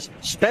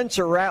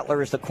Spencer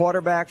Rattler is the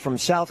quarterback from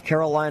South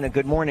Carolina.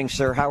 Good morning,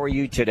 sir. How are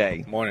you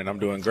today? Morning. I'm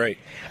doing great.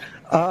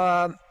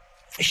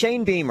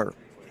 Shane Beamer,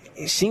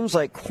 he seems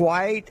like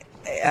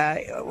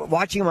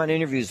watching him on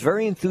interviews,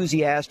 very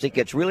enthusiastic,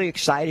 gets really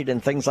excited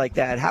and things like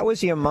that. How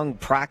is he among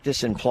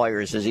practice and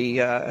players? Is he?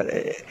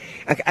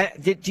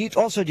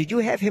 Did you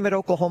have him at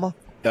Oklahoma?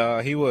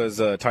 He was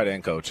a tight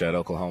end coach at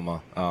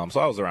Oklahoma, so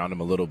I was around him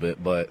a little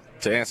bit. But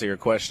to answer your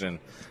question,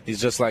 he's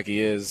just like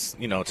he is,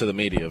 to the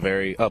media,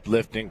 very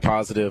uplifting,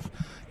 positive,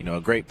 a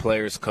great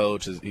players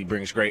coach. He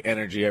brings great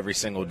energy every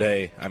single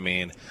day. I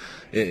mean,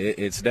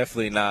 it's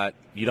definitely not,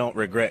 you don't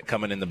regret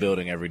coming in the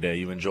building every day.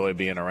 You enjoy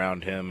being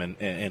around him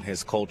and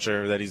his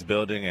culture that he's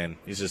building, and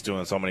he's just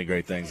doing so many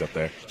great things up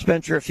there.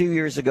 Spencer, a few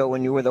years ago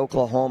when you were with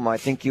Oklahoma, I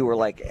think you were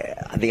like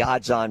the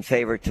odds-on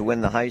favorite to win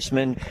the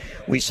Heisman.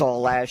 We saw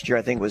last year,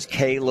 I think it was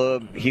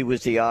Caleb. He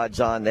was the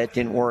odds-on. That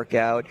didn't work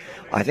out.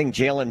 I think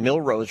Jalen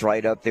Milroe's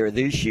right up there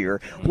this year.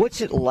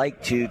 What's it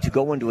like to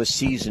go into a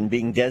season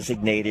being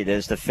designated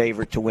as the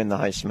favorite to win the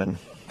Heisman?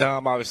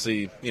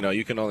 Obviously,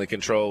 you can only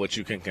control what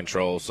you can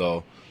control,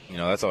 so,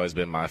 that's always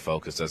been my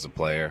focus as a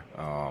player.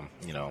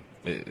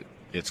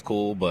 It's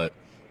cool, but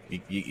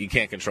you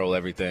can't control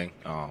everything,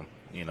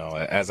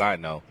 as I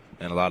know,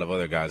 and a lot of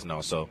other guys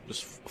know, so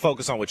just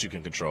focus on what you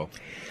can control.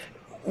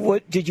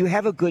 Did you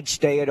have a good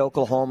stay at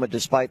Oklahoma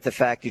despite the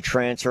fact you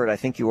transferred? I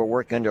think you were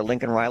working under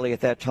Lincoln Riley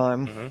at that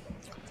time. Mm-hmm.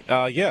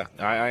 Yeah,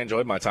 I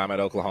enjoyed my time at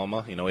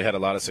Oklahoma. We had a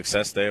lot of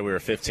success there. We were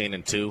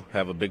 15-2,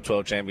 have a Big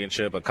 12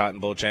 championship, a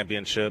Cotton Bowl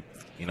championship.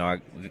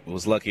 I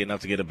was lucky enough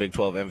to get a Big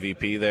 12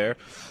 MVP there.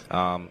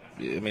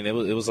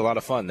 It was a lot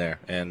of fun there.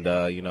 And,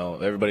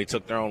 everybody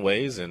took their own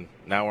ways, and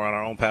now we're on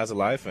our own paths of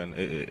life,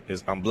 and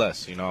I'm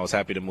blessed. I was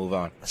happy to move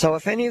on. So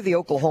if any of the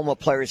Oklahoma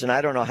players, and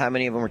I don't know how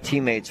many of them were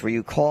teammates, where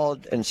you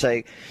called and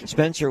say,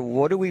 Spencer,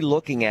 what are we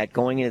looking at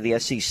going into the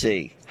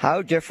SEC?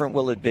 How different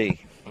will it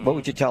be? What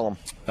would you tell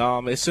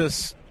them? It's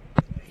just –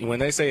 when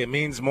they say it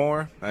means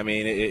more,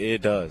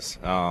 it does.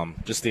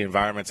 Just the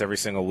environments every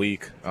single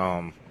week,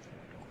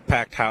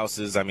 packed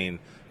houses.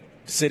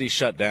 City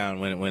shut down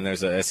when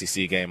there's a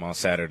SEC game on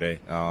Saturday.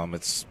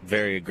 It's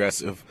very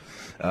aggressive.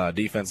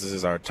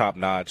 Defenses are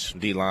top-notch.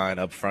 D-line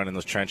up front in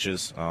those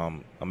trenches.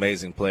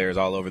 Amazing players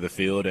all over the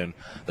field, and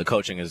the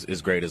coaching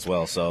is great as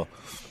well. So,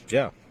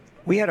 yeah.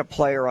 We had a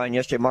player on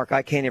yesterday, Mark.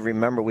 I can't even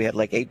remember. We had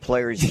like 8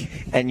 players,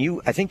 and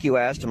I think you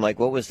asked him, like,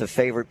 what was the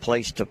favorite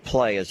place to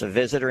play as a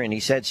visitor, and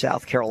he said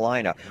South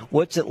Carolina.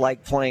 What's it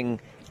like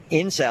playing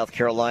in South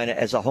Carolina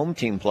as a home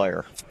team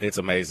player? It's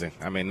amazing.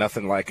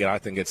 Nothing like it. I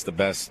think it's the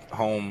best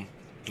home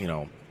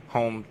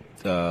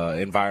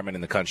environment in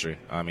the country.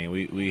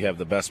 We have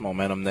the best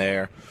momentum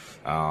there.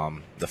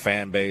 The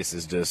fan base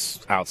is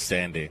just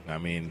outstanding.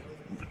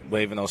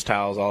 Waving those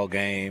towels all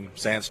game,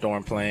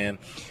 sandstorm playing.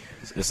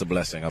 It's a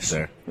blessing up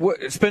there.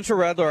 Spencer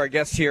Rattler, our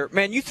guest here.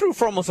 Man, you threw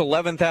for almost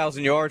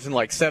 11,000 yards and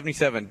like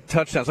 77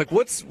 touchdowns. Like,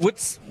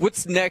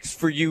 what's next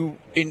for you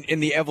in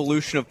the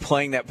evolution of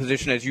playing that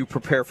position as you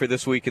prepare for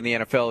this week in the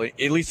NFL,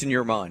 at least in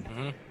your mind?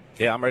 Mm-hmm.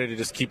 Yeah, I'm ready to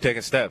just keep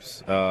taking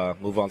steps,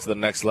 move on to the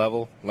next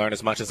level, learn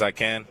as much as I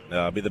can,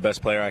 be the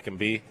best player I can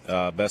be,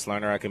 best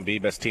learner I can be,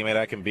 best teammate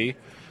I can be,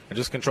 and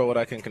just control what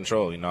I can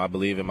control. I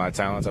believe in my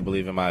talents, I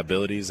believe in my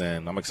abilities,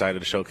 and I'm excited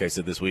to showcase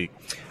it this week.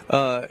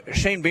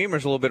 Shane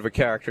Beamer's a little bit of a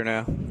character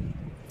now.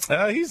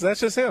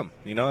 That's just him.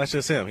 That's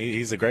just him.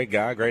 He's a great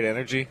guy, great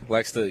energy,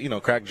 likes to,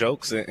 crack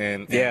jokes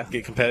and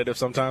get competitive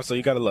sometimes, so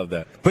you got to love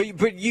that.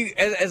 But you,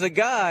 as a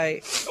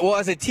guy,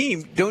 as a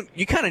team,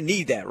 you kind of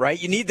need that,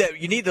 right? You need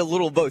the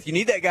little of both. You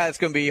need that guy that's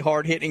going to be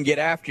hard hitting and get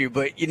after you,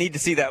 but you need to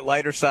see that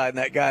lighter side and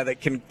that guy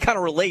that can kind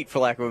of relate, for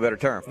lack of a better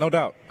term. No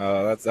doubt.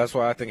 That's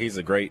why I think he's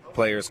a great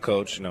players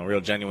coach,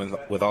 real genuine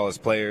with all his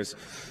players.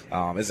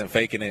 Isn't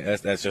faking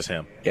it. That's just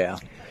him. Yeah.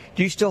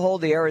 Do you still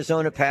hold the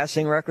Arizona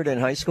passing record in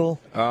high school?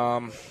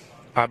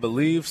 I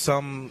believe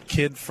some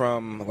kid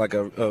from like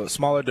a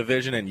smaller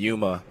division in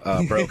Yuma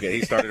broke it.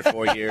 He started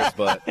 4 years,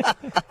 but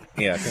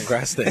yeah,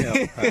 congrats to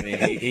him.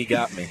 He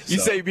got me. You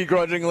say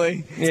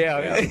begrudgingly?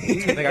 Yeah. I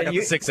think I got the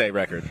 6A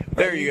record.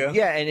 There you go.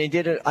 Yeah, and he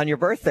did it on your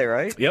birthday,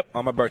 right? Yep,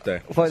 on my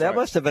birthday. Boy, that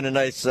must have been a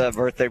nice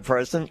birthday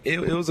present. It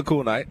was a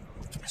cool night.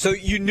 So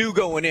you knew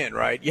going in,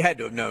 right? You had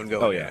to have known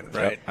going in,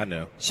 right? Yep, I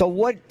knew. So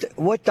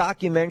what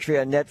documentary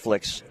on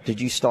Netflix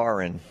did you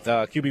star in?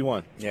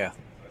 QB1. Yeah.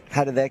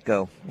 How did that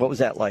go? What was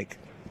that like?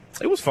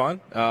 It was fun.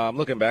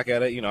 Looking back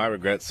at it, I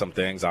regret some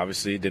things.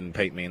 Obviously, it didn't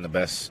paint me in the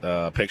best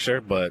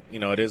picture, but,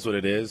 it is what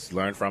it is.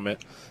 Learn from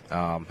it.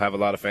 Have a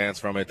lot of fans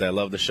from it that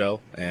love the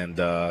show, and,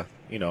 Do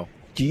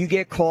you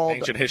get called?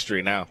 Ancient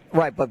history now.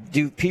 Right, but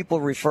do people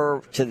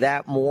refer to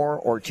that more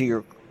or to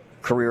your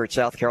career at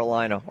South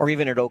Carolina or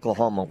even at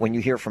Oklahoma when you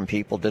hear from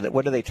people?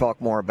 What do they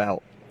talk more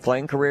about?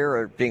 Playing career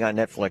or being on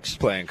Netflix?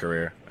 Playing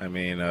career.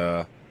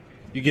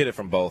 You get it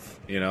from both,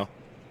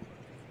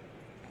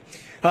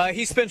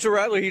 He's Spencer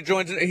Rattler.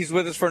 He's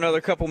with us for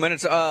another couple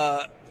minutes.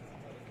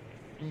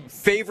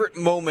 Favorite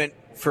moment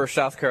for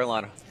South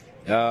Carolina?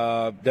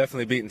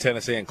 Definitely beating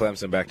Tennessee and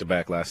Clemson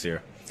back-to-back last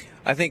year.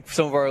 I think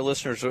some of our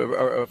listeners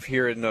are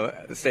here in the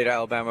state of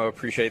Alabama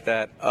appreciate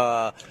that.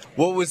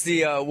 What was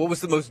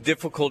the most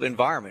difficult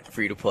environment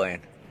for you to play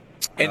in?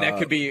 And that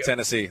could be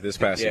Tennessee this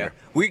past year.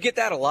 We get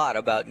that a lot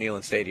about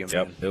Neyland Stadium.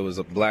 Yep, Man. it was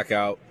a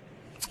blackout.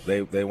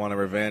 They wanted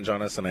revenge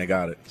on us, and they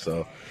got it.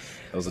 So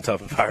it was a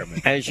tough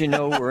environment. As you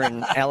know, we're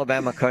in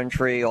Alabama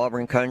country,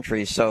 Auburn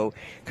country. So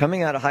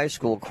coming out of high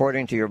school,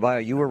 according to your bio,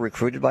 you were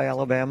recruited by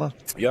Alabama?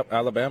 Yep,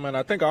 Alabama, and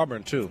I think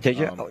Auburn, too. Did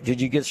you?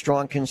 Did you get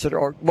strong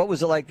or what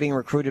was it like being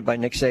recruited by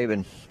Nick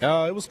Saban?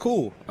 It was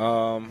cool.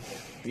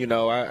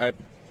 I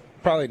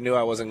probably knew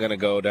I wasn't going to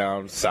go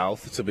down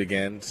south to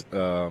begin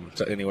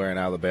to anywhere in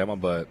Alabama,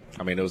 but,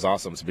 I mean, it was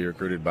awesome to be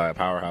recruited by a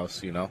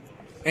powerhouse,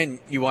 And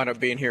you wound up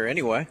being here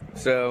anyway,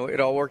 so it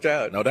all worked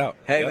out. No doubt.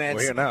 Hey, yep, man.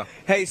 We're here now.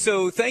 Hey,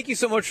 so thank you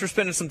so much for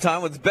spending some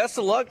time with us. Best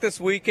of luck this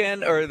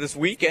weekend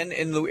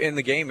in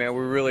the game, man.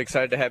 We're really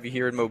excited to have you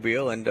here in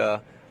Mobile, and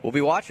we'll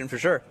be watching for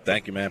sure.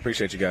 Thank you, man.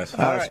 Appreciate you guys.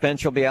 Right.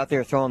 Spence will be out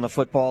there throwing the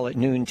football at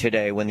noon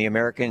today when the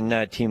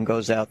American team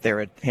goes out there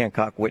at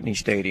Hancock Whitney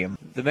Stadium.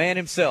 The man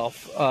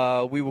himself.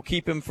 We will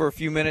keep him for a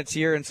few minutes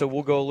here, and so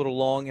we'll go a little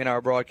long in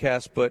our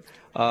broadcast. But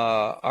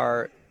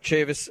our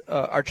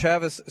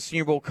Chavis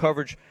Senior Bowl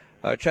coverage,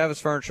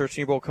 Chavis Furniture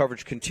Senior Bowl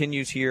coverage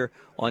continues here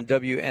on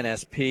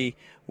WNSP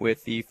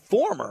with the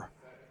former.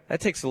 That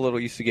takes a little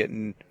used to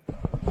getting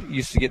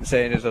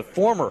saying as a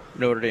former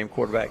Notre Dame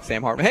quarterback,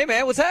 Sam Hartman. Hey,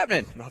 man, what's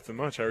happening? Nothing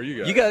much. How are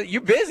you guys?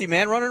 You're busy,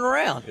 man, running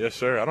around. Yes,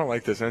 sir. I don't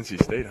like this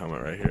NC State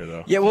helmet right here,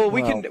 though. Yeah, well,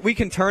 we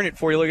can turn it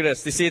for you. Look at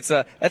this. You see,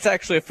 that's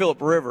actually a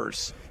Phillip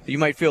Rivers. You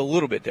might feel a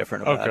little bit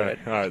different about it. Okay.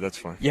 All right. That's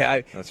fine.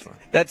 Yeah, that's fine.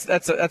 That's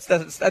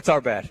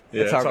our bad.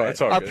 Yeah, that's our bad.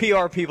 it's all our good.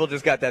 PR people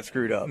just got that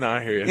screwed up. No,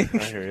 I hear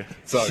you.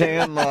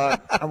 Sam, I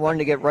wanted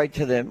to get right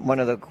to one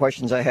of the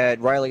questions I had.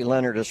 Riley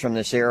Leonard is from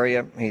this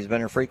area. He's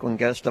been a frequent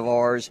guest of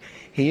ours.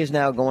 He is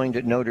now going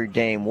to Notre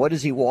Dame. What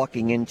is he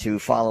walking into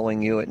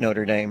following you at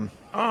Notre Dame?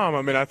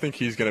 I think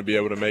he's going to be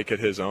able to make it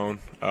his own.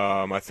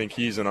 I think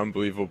he's an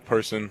unbelievable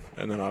person,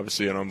 and then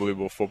obviously an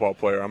unbelievable football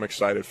player. I'm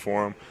excited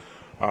for him.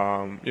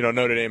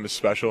 Notre Dame is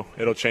special.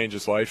 It'll change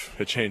his life.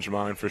 It changed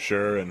mine for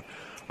sure, and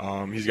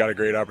he's got a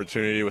great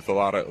opportunity with a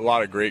lot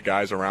of great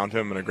guys around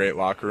him and a great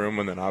locker room.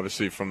 And then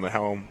obviously from the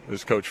helm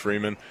is Coach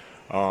Freeman.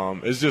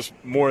 Is just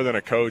more than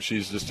a coach.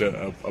 He's just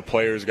a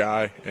player's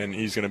guy, and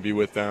he's going to be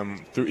with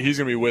them. He's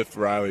going to be with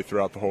Riley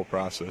throughout the whole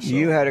process. So.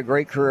 You had a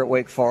great career at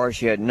Wake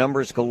Forest. You had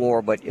numbers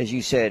galore, but as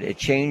you said, it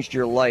changed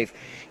your life.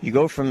 You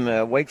go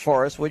from Wake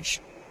Forest, which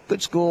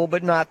good school,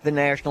 but not the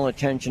national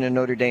attention in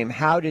Notre Dame.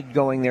 How did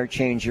going there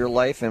change your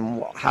life,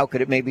 and how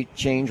could it maybe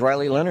change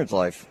Riley Leonard's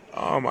life?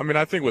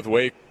 I think with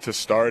Wake to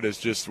start is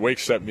just Wake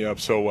set me up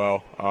so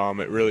well.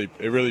 It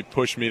really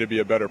pushed me to be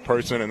a better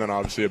person, and then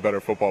obviously a better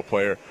football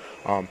player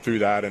through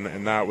that.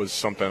 And that was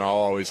something I'll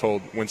always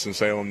hold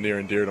Winston-Salem near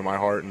and dear to my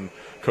heart. And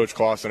Coach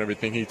Kloss and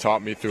everything he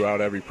taught me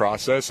throughout every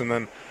process. And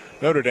then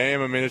Notre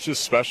Dame, it's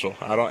just special.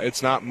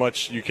 It's not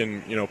much you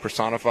can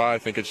personify. I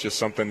think it's just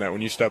something that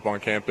when you step on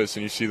campus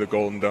and you see the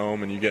Golden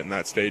Dome and you get in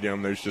that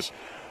stadium, there's just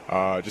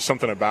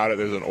something about it.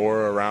 There's an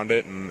aura around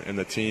it, and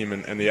the team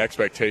and the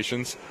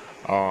expectations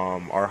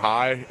are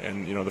high,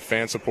 and the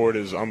fan support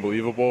is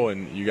unbelievable,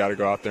 and you got to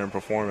go out there and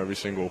perform every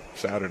single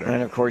Saturday.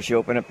 And of course, you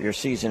open up your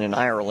season in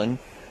Ireland.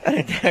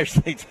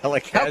 Nationally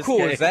telecast. How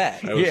cool is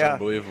that? It was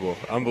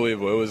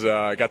unbelievable. It was.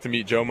 I got to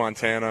meet Joe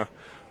Montana.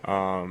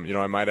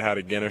 I might have had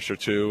a Guinness or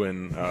two,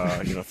 and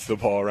threw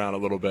the ball around a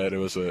little bit. It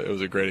was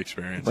a great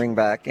experience. Bring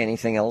back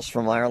anything else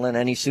from Ireland?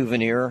 Any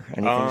souvenir?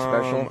 Anything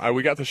special?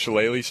 We got the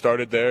shillelagh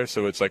started there,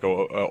 so it's like a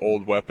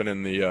old weapon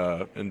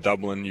in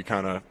Dublin.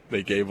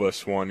 They gave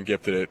us one,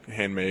 gifted it,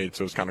 handmade,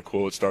 so it's kind of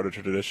cool. It started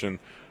a tradition.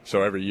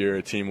 So every year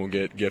a team will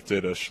get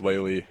gifted a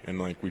shillelagh,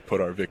 and we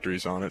put our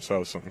victories on it. So that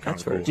was something kind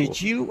of cool.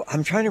 Did you?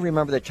 I'm trying to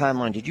remember the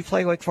timeline. Did you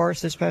play Wake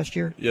Forest this past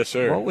year? Yes,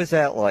 sir. What was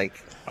that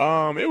like?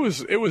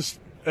 It was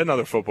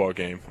another football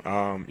game.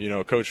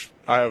 Coach,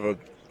 I have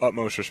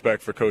utmost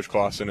respect for Coach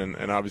Clausen,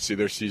 and obviously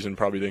their season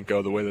probably didn't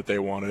go the way that they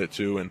wanted it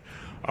to. And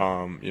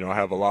I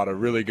have a lot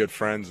of really good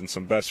friends and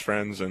some best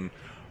friends, and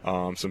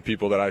some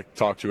people that I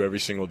talk to every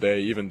single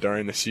day, even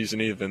during the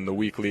season, even the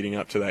week leading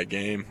up to that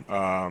game.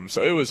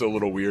 So it was a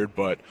little weird,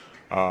 but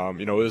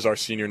it was our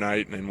senior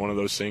night, and one of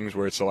those things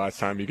where it's the last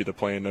time you get to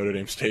play in Notre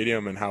Dame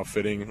Stadium, and how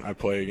fitting I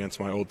play against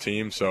my old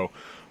team. So,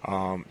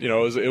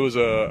 it was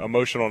a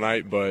emotional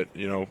night, but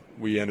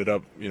we ended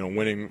up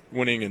winning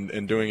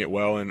and doing it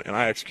well, and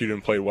I executed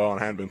and played well, and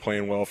I hadn't been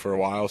playing well for a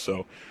while,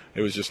 so it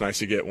was just nice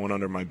to get one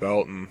under my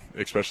belt, and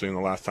especially in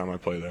the last time I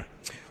played there.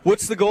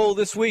 What's the goal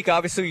this week?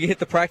 Obviously, you hit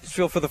the practice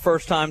field for the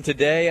first time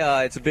today.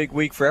 It's a big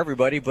week for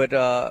everybody,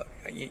 but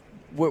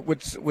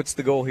what's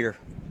the goal here?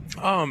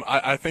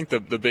 I think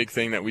the big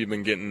thing that we've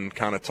been getting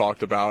kind of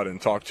talked about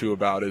and talked to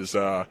about is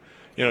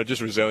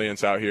just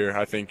resilience out here.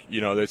 I think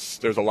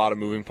there's a lot of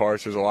moving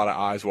parts, there's a lot of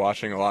eyes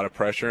watching, a lot of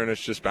pressure, and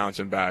it's just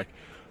bouncing back.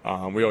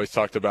 We always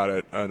talked about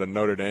it at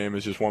Notre Dame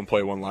as just one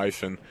play, one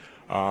life, and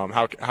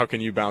how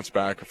can you bounce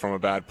back from a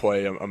bad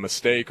play, a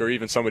mistake, or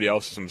even somebody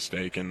else's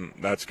mistake? And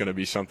that's going to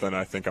be something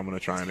I think I'm going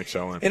to try and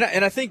excel in.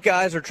 And I think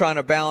guys are trying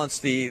to balance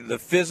the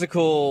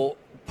physical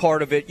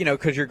part of it,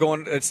 because you're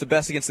going, it's the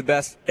best against the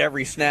best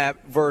every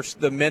snap versus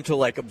the mental,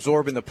 like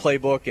absorbing the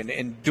playbook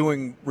and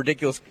doing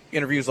ridiculous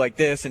interviews like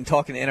this and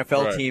talking to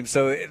NFL teams.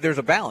 So there's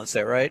a balance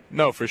there, right?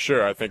 No, for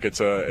sure. I think it's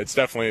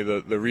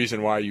definitely the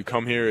reason why you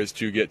come here is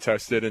to get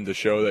tested and to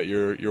show that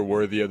you're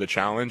worthy of the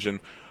challenge. And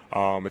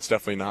it's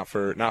definitely not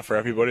for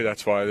everybody.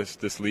 That's why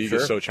this league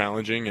is so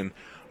challenging. And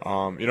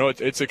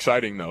it's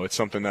exciting though. It's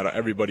something that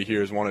everybody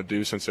here has wanted to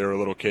do since they were a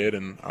little kid,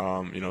 and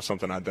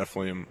something I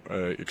definitely am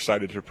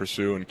excited to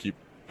pursue and keep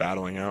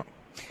battling out.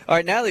 All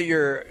right, now that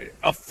you're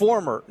a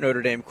former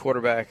Notre Dame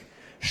quarterback,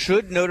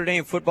 should Notre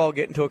Dame football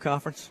get into a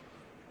conference?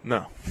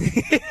 No.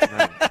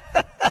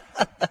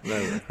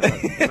 Never.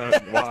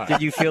 Why?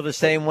 Did you feel the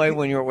same way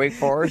when you were at Wake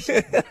Forest?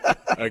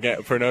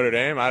 Again, for Notre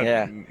Dame,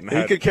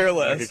 you could care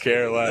less. I could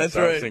care less. That's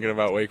I right. was thinking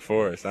about Wake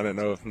Forest. I didn't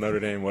know if Notre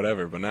Dame,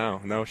 whatever, but now,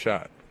 no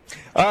shot.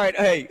 All right,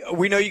 hey,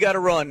 we know you got to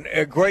run.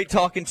 Great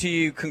talking to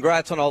you.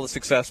 Congrats on all the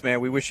success, man.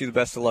 We wish you the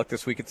best of luck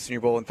this week at the Senior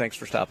Bowl, and thanks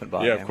for stopping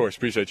by. Yeah, man. of course.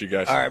 Appreciate you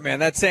guys. All right, man.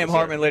 That's Sam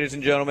Hartman, ladies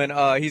and gentlemen.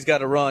 He's got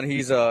to run.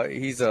 He's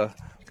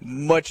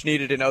much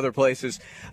needed in other places.